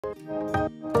Hello,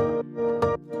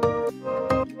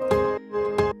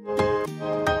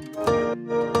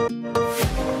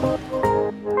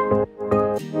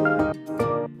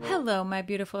 my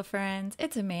beautiful friends.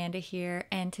 It's Amanda here,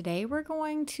 and today we're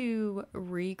going to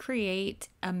recreate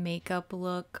a makeup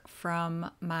look from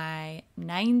my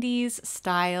 90s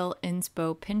style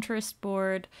inspo Pinterest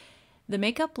board. The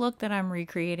makeup look that I'm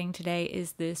recreating today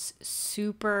is this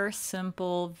super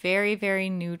simple, very, very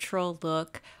neutral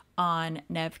look on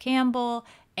Neve Campbell,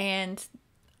 and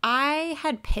I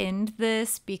had pinned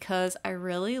this because I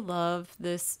really love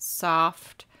this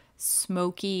soft,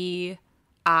 smoky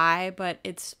eye, but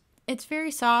it's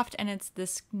very soft and it's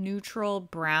this neutral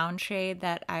brown shade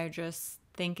that I just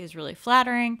think is really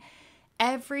flattering.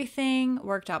 Everything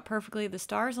worked out perfectly. The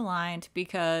stars aligned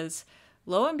because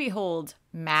lo and behold,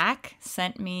 MAC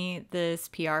sent me this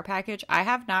PR package. I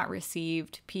have not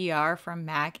received PR from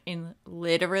MAC in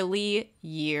literally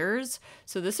years.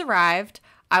 So this arrived.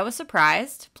 I was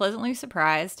surprised, pleasantly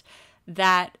surprised,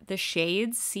 that the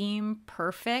shades seem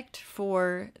perfect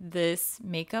for this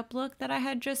makeup look that I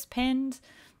had just pinned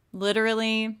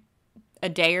literally a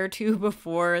day or two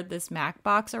before this MAC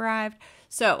box arrived.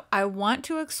 So I want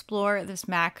to explore this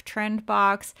MAC trend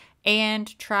box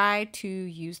and try to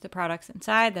use the products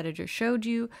inside that I just showed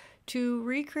you to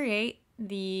recreate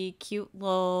the cute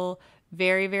little,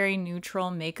 very, very neutral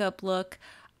makeup look.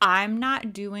 I'm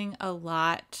not doing a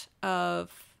lot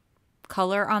of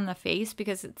color on the face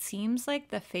because it seems like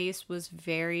the face was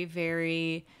very,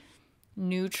 very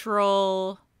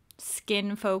neutral,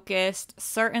 skin focused.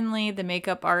 Certainly the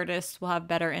makeup artists will have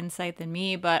better insight than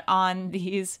me, but on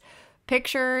these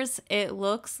pictures it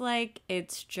looks like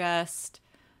it's just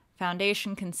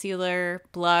foundation, concealer,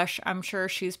 blush. I'm sure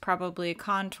she's probably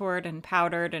contoured and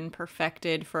powdered and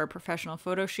perfected for a professional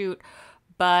photo shoot,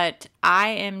 but I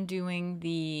am doing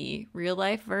the real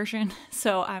life version,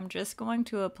 so I'm just going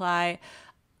to apply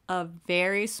a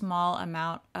very small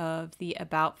amount of the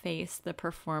About Face, the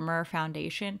Performer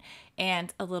foundation,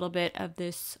 and a little bit of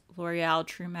this L'Oreal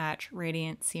True Match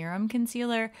Radiant Serum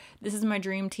Concealer. This is my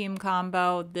Dream Team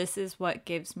combo. This is what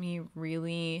gives me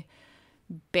really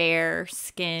bare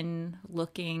skin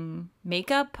looking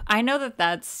makeup. I know that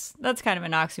that's kind of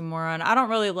an oxymoron. I don't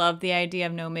really love the idea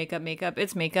of no makeup.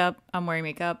 It's makeup. I'm wearing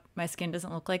makeup. My skin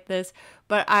doesn't look like this.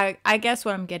 But I guess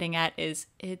what I'm getting at is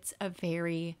it's a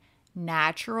very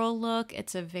natural look.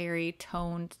 It's a very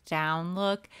toned down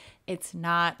look. It's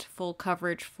not full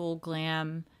coverage, full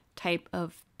glam type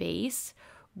of base,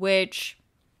 which,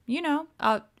 you know,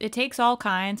 it takes all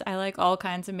kinds. I like all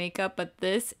kinds of makeup, but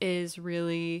this is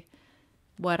really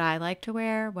what I like to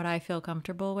wear, what I feel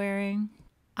comfortable wearing.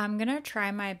 I'm gonna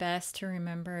try my best to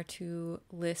remember to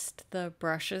list the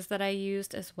brushes that I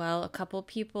used as well. A couple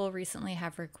people recently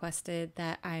have requested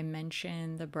that I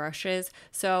mention the brushes,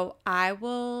 so I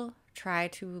will try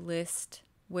to list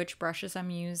which brushes I'm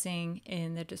using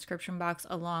in the description box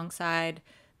alongside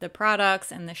the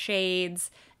products and the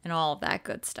shades and all of that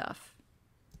good stuff.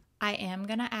 I am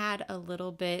going to add a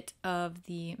little bit of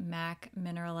the MAC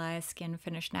Mineralized Skin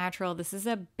Finish Natural. This is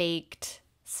a baked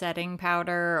setting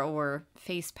powder or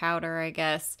face powder, I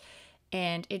guess,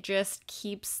 and it just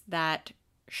keeps that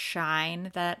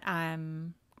shine that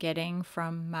I'm getting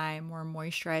from my more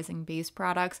moisturizing base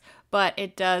products, but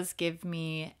it does give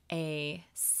me a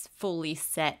fully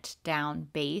set down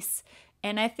base,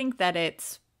 and I think that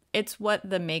it's what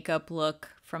the makeup look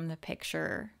from the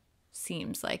picture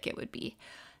seems like it would be.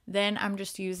 Then I'm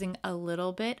just using a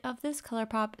little bit of this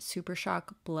ColourPop Super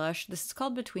Shock blush. This is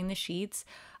called Between the Sheets.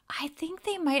 I think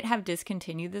they might have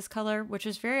discontinued this color, which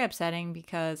is very upsetting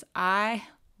because I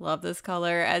love this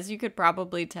color. As you could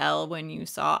probably tell when you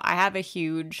saw, I have a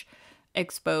huge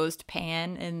exposed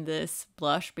pan in this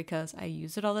blush because I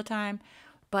use it all the time.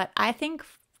 But I think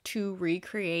to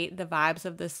recreate the vibes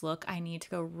of this look, I need to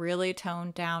go really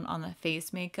toned down on the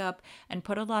face makeup and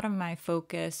put a lot of my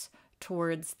focus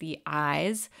towards the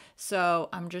eyes. So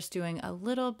I'm just doing a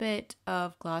little bit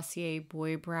of Glossier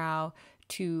Boy Brow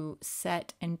to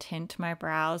set and tint my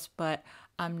brows, but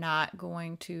I'm not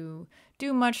going to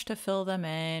do much to fill them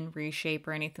in, reshape,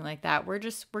 or anything like that. We're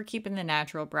keeping the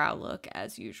natural brow look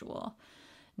as usual.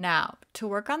 Now, to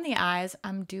work on the eyes,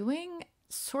 I'm doing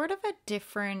sort of a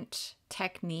different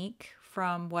technique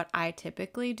from what I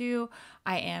typically do.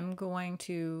 I am going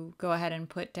to go ahead and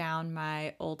put down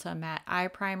my Ulta Matte Eye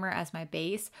Primer as my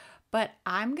base, but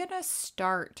I'm gonna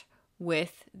start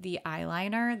with the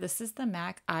eyeliner. This is the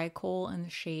MAC Eye Kohl in the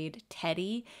shade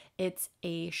Teddy. It's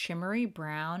a shimmery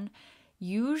brown.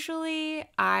 Usually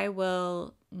I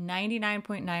will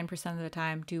 99.9% of the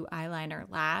time do eyeliner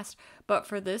last, but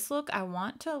for this look, I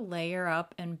want to layer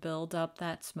up and build up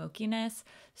that smokiness.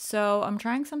 So I'm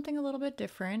trying something a little bit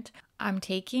different. I'm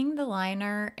taking the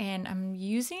liner and I'm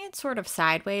using it sort of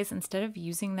sideways instead of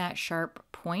using that sharp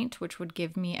point, which would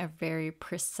give me a very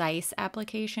precise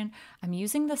application. I'm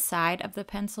using the side of the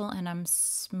pencil and I'm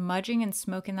smudging and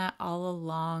smoking that all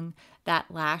along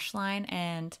that lash line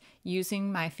and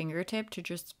using my fingertip to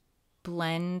just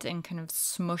blend and kind of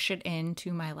smush it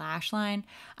into my lash line.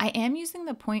 I am using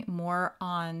the point more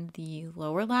on the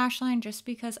lower lash line just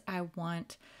because I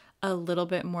want a little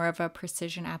bit more of a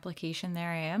precision application there.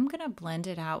 I am going to blend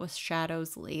it out with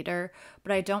shadows later,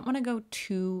 but I don't want to go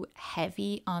too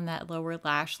heavy on that lower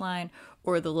lash line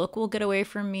or the look will get away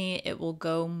from me. It will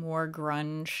go more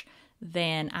grunge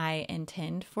than I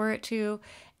intend for it to.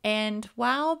 And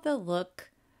while the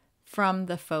look from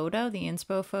the photo, the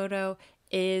inspo photo,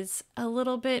 is a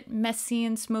little bit messy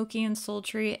and smoky and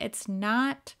sultry, it's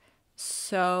not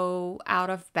so out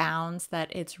of bounds that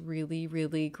it's really,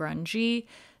 really grungy.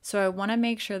 So I want to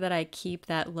make sure that I keep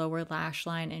that lower lash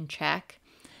line in check.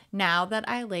 Now that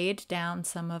I laid down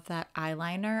some of that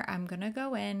eyeliner, I'm going to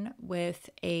go in with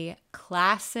a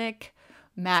classic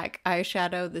MAC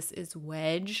eyeshadow. This is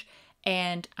Wedge,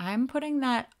 and I'm putting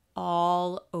that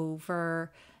all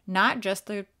over, not just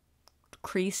the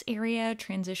crease area,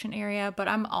 transition area, but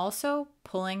I'm also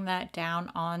pulling that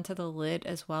down onto the lid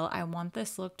as well. I want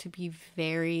this look to be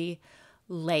very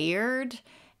layered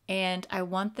and I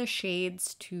want the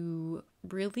shades to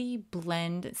really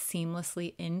blend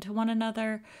seamlessly into one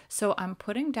another. So I'm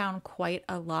putting down quite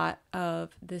a lot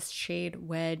of this shade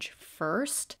Wedge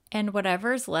first, and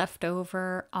whatever's left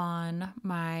over on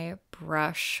my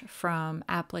brush from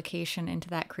application into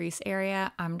that crease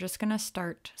area, I'm just gonna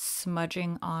start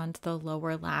smudging onto the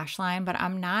lower lash line, but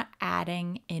I'm not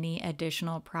adding any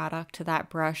additional product to that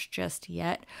brush just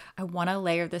yet. I wanna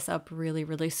layer this up really,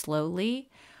 really slowly.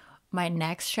 My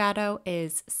next shadow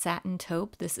is Satin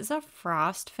Taupe. This is a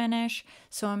frost finish,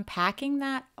 so I'm packing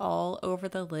that all over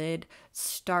the lid,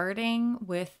 starting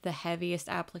with the heaviest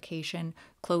application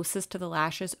closest to the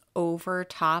lashes over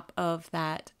top of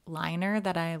that liner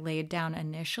that I laid down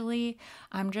initially.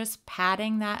 I'm just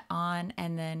patting that on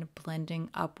and then blending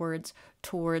upwards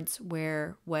towards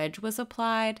where Wedge was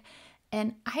applied.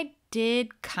 And I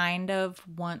did kind of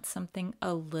want something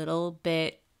a little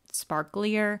bit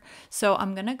sparklier, so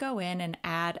I'm gonna go in and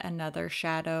add another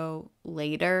shadow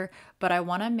later, but I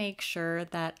want to make sure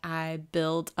that I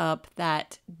build up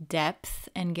that depth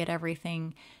and get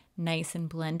everything nice and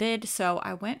blended. So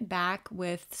I went back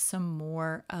with some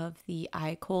more of the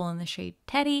eye kohl in the shade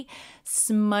Teddy,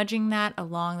 smudging that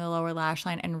along the lower lash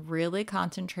line and really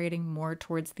concentrating more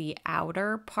towards the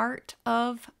outer part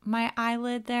of my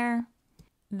eyelid there.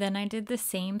 Then I did the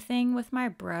same thing with my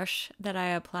brush that I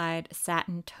applied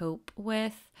Satin Taupe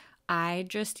with. I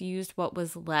just used what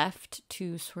was left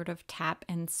to sort of tap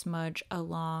and smudge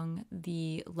along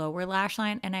the lower lash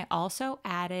line. And I also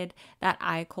added that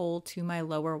eye kohl to my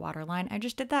lower waterline. I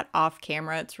just did that off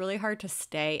camera. It's really hard to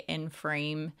stay in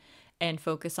frame and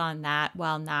focus on that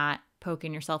while not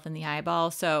poking yourself in the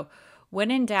eyeball. So when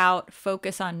in doubt,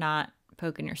 focus on not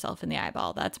poking yourself in the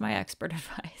eyeball. That's my expert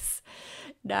advice.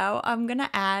 Now I'm going to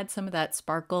add some of that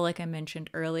sparkle like I mentioned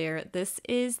earlier. This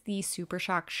is the Super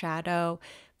Shock shadow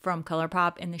from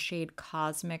ColourPop in the shade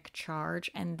Cosmic Charge,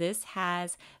 and this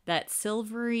has that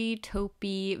silvery,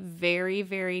 taupey, very,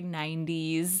 very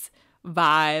 90s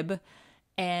vibe.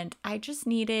 And I just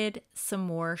needed some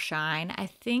more shine. I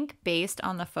think based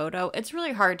on the photo, it's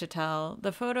really hard to tell.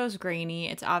 The photo's grainy.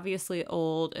 It's obviously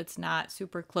old. It's not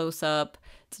super close up.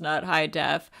 It's not high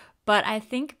def. But I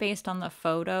think based on the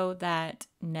photo that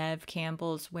Neve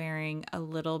Campbell's wearing a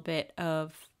little bit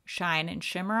of shine and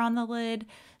shimmer on the lid.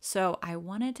 So I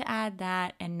wanted to add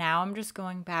that. And now I'm just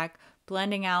going back,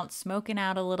 blending out, smoking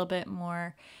out a little bit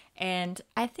more. And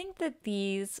I think that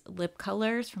these lip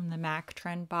colors from the MAC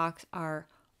Trend Box are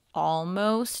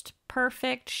almost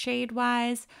perfect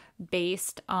shade-wise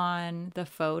based on the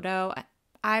photo.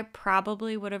 I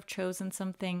probably would have chosen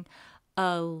something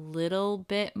a little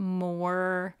bit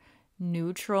more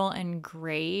neutral and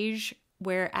grayish,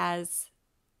 whereas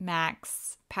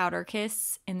MAC's Powder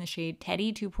Kiss in the shade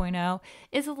Teddy 2.0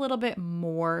 is a little bit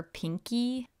more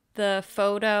pinky. The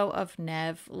photo of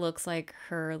Neve looks like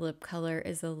her lip color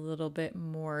is a little bit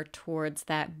more towards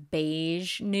that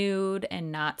beige nude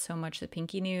and not so much the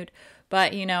pinky nude.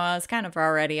 But, you know, I was kind of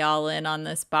already all in on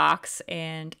this box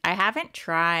and I haven't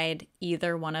tried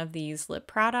either one of these lip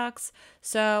products.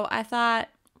 So I thought,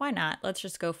 why not? Let's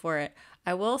just go for it.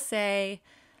 I will say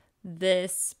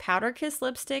This Powder Kiss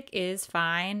lipstick is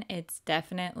fine. It's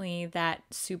definitely that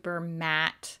super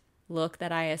matte look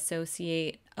that I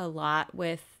associate a lot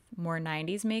with more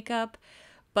 90s makeup.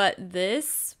 But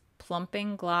this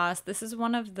plumping gloss, this is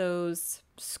one of those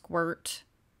squirt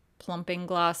plumping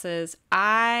glosses.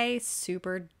 I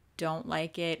super don't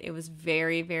like it. It was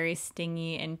very, very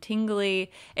stingy and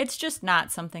tingly. It's just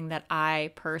not something that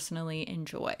I personally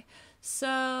enjoy.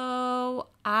 So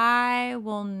I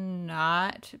will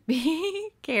not be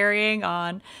carrying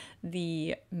on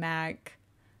the MAC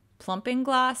plumping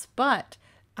gloss, but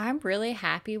I'm really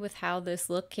happy with how this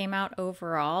look came out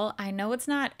overall. I know it's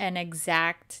not an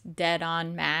exact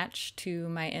dead-on match to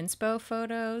my inspo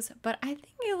photos, but I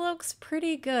think it looks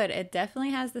pretty good. It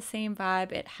definitely has the same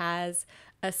vibe. It has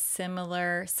a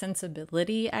similar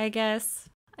sensibility, I guess.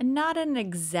 Not an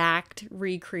exact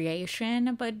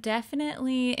recreation, but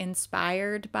definitely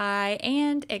inspired by,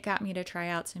 and it got me to try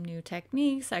out some new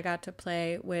techniques. I got to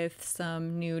play with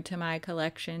some new to my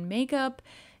collection makeup,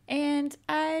 and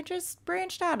I just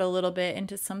branched out a little bit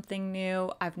into something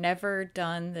new. I've never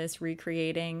done this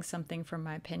recreating something from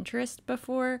my Pinterest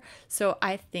before, so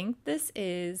I think this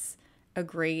is a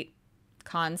great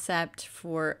concept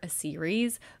for a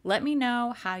series. Let me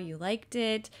know how you liked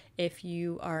it. If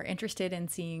you are interested in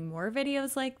seeing more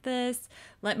videos like this,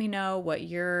 let me know what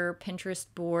your Pinterest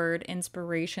board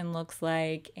inspiration looks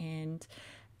like. And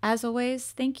as always,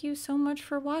 thank you so much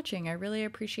for watching. I really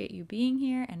appreciate you being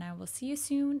here, and I will see you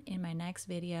soon in my next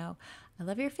video. I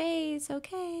love your face.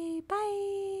 Okay,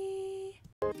 bye.